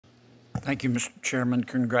Thank you, Mr. Chairman.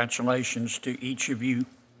 Congratulations to each of you.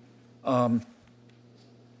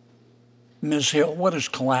 Ms. Hill, what is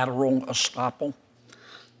collateral estoppel?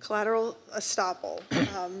 Collateral estoppel.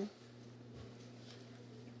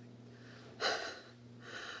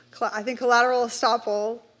 I think collateral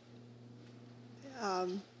estoppel,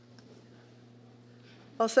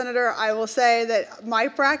 well, Senator, I will say that my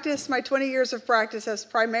 20 years of practice has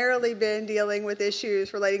primarily been dealing with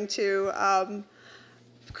issues relating to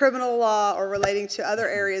criminal law or relating to other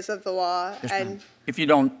areas of the law. Yes, and if you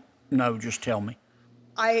don't know, just tell me.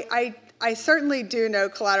 I certainly do know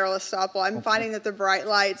collateral estoppel. I'm finding that the bright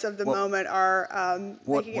lights of the moment are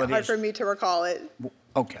making it hard for me to recall it.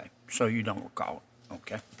 Okay, so you don't recall it.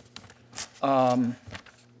 Okay.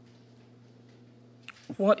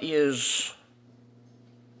 What is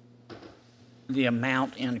the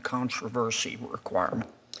amount in controversy requirement?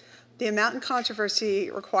 The amount in controversy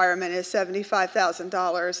requirement is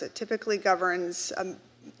 $75,000. It typically governs,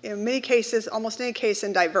 in many cases, almost any case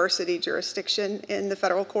in diversity jurisdiction in the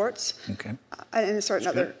federal courts. Okay. And a certain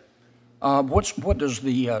other. What does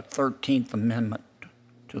the 13th Amendment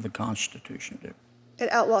to the Constitution do?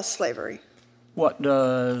 It outlaws slavery. What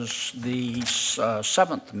does the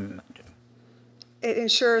 7th Amendment do? It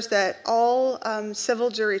ensures that all civil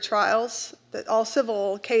jury trials, that all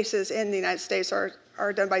civil cases in the United States are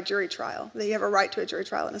done by jury trial. That you have a right to a jury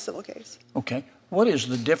trial in a civil case. Okay. What is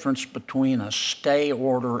the difference between a stay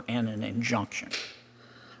order and an injunction?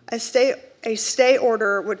 A stay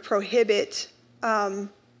order would prohibit, an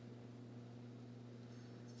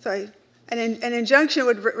injunction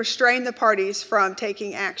would restrain the parties from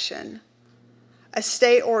taking action. A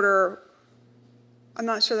stay order, I'm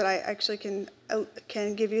not sure that I actually can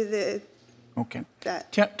give you the. Okay.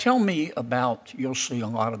 That. Tell me about, you'll see a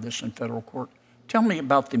lot of this in federal court. Tell me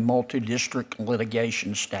about the multi-district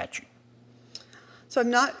litigation statute. So I'm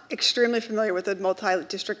not extremely familiar with the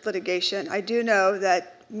multi-district litigation. I do know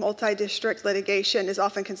that multi-district litigation is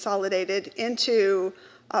often consolidated into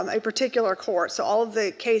a particular court. So all of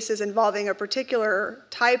the cases involving a particular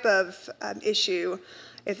type of issue,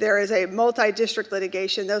 if there is a multi-district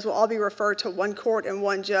litigation, those will all be referred to one court and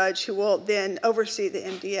one judge who will then oversee the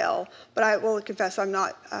MDL. But I will confess I'm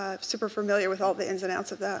not super familiar with all the ins and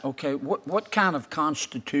outs of that. Okay. What kind of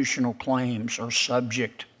constitutional claims are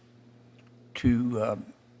subject to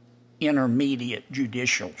intermediate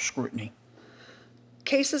judicial scrutiny?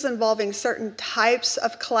 Cases involving certain types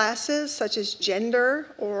of classes, such as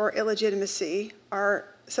gender or illegitimacy, are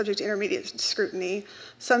subject to intermediate scrutiny.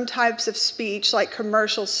 Some types of speech, like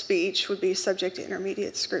commercial speech, would be subject to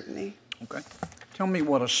intermediate scrutiny. Okay. Tell me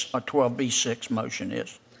what a 12B6 motion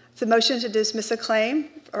is. It's a motion to dismiss a claim,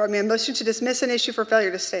 a motion to dismiss an issue for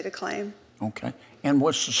failure to state a claim. Okay. And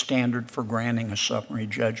what's the standard for granting a summary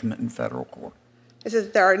judgment in federal court? It says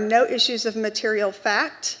that there are no issues of material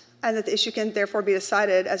fact and that the issue can therefore be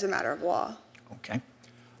decided as a matter of law. Okay.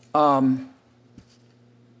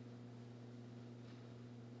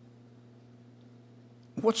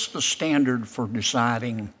 What's the standard for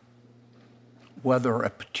deciding whether a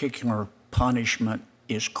particular punishment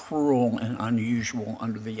is cruel and unusual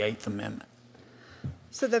under the 8th Amendment?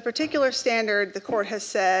 So the particular standard the court has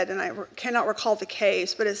said, and I cannot recall the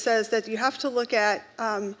case, but it says that you have to look at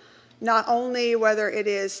not only whether it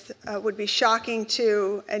is would be shocking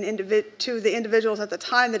to the individuals at the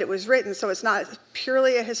time that it was written, so it's not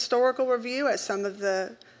purely a historical review, as some of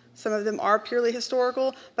them are purely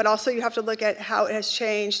historical, but also you have to look at how it has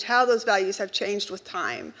changed, how those values have changed with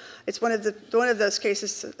time. It's one of those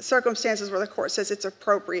circumstances where the court says it's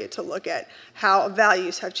appropriate to look at how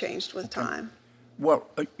values have changed with time. Well,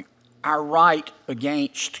 our right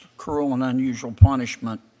against cruel and unusual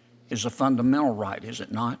punishment is a fundamental right, is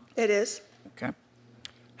it not? It is. Okay.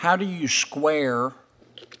 How do you square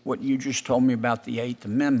what you just told me about the 8th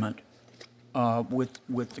Amendment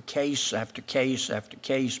with the case after case after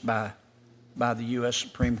case by the U.S.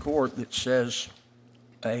 Supreme Court that says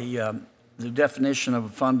the definition of a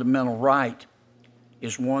fundamental right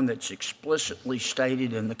is one that's explicitly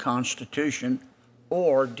stated in the Constitution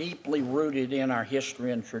or deeply rooted in our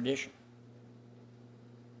history and tradition?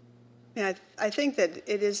 Yeah, I think that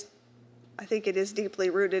it is. I think it is deeply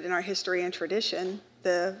rooted in our history and tradition.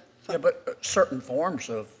 Yeah, but certain forms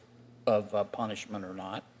of punishment are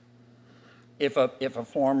not. If a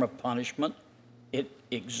form of punishment it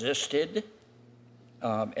existed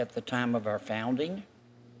at the time of our founding,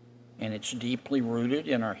 and it's deeply rooted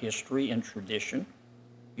in our history and tradition,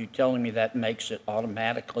 you telling me that makes it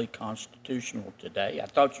automatically constitutional today? I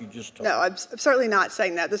thought you just told me. No, I'm certainly not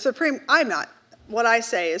saying that. I'm not. What I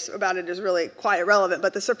say about it is really quite irrelevant,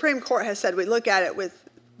 but the Supreme Court has said we look at it with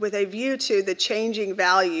with a view to the changing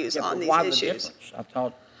values Yeah, on but these why issues. the difference? I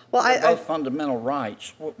thought Well, they're both fundamental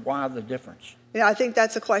rights. Why the difference? I think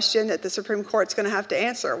that's a question that the Supreme Court's going to have to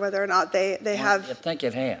answer, whether or not they I have. think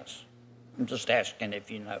it has. I'm just asking if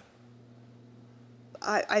you know.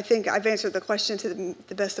 I think I've answered the question to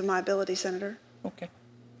the best of my ability, Senator. Okay.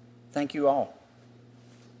 Thank you all.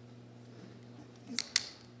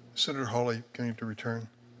 Senator Hawley, going to return?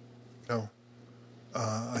 No.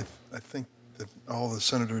 I think that all the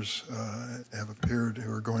senators have appeared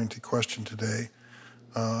who are going to question today.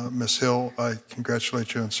 Ms. Hill, I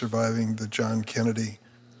congratulate you on surviving the John Kennedy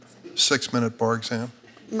 6-minute bar exam.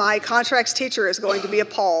 My contracts teacher is going to be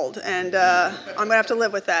appalled, and I'm going to have to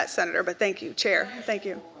live with that, Senator, but thank you, Chair. Thank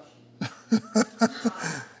you.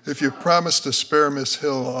 If you promise to spare Ms.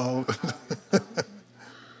 Hill,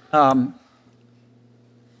 I'll...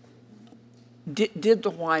 Did the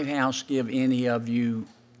White House give any of you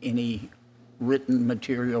any written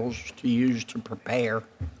materials to use to prepare?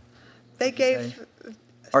 They gave...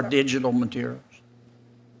 Or digital materials?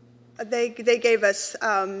 They gave us,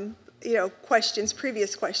 questions,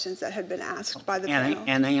 previous questions that had been asked by the panel.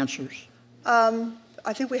 And answers?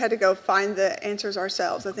 I think we had to go find the answers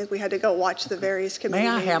ourselves. I think we had to go watch the various committee May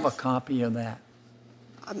I meetings. have a copy of that?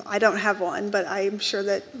 I don't have one, but I'm sure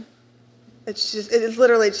that it is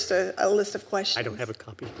literally just a list of questions. I don't have a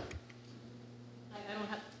copy.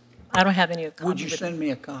 I don't have any copy. Would you send me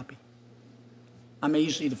a copy? I'm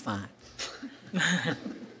easy to find.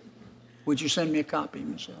 Would you send me a copy,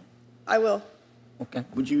 Ms. Hill? I will. Okay.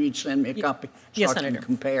 Would you each send me a copy? Yes, So I Senator. can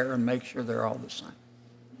compare and make sure they're all the same.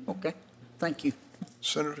 Okay. Thank you.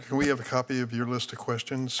 Senator, can we have a copy of your list of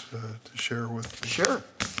questions to share with Sure.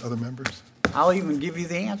 other members? I'll even give you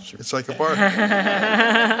the answer. It's like a bar.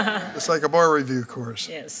 It's like a bar review course.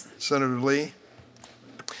 Yes. Senator Lee?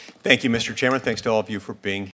 Thank you, Mr. Chairman. Thanks to all of you for being